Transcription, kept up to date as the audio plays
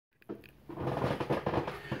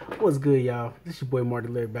What's good, y'all? This your boy Marc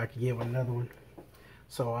Delyric back again with another one.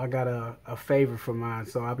 So I got a favorite for mine.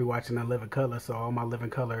 So I'll be watching that Living Color. So all my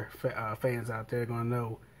Living Color fans out there gonna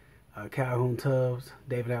know Calhoun Tubbs.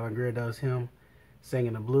 David Alan Grier does him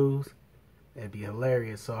singing the blues. It'd be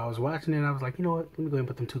hilarious. So I was watching it and I was like, you know what? Let me go ahead and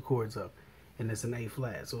put them two chords up. And it's an A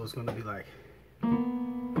flat. So it's gonna be like.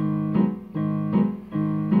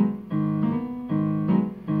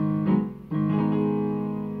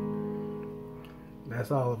 That's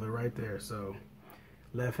all of it right there. So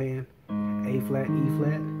left hand A flat, E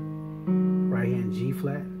flat, right hand G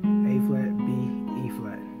flat, A flat, B, E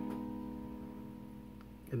flat.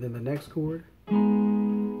 And then the next chord,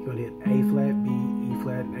 you're gonna hit A flat, B, E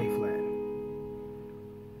flat, and A flat.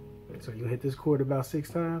 So you hit this chord about 6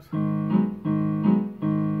 times.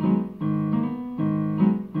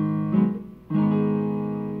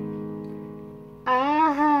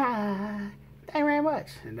 Thank you very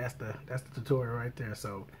much. And that's the tutorial right there.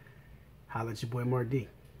 So holla at your boy Marc D.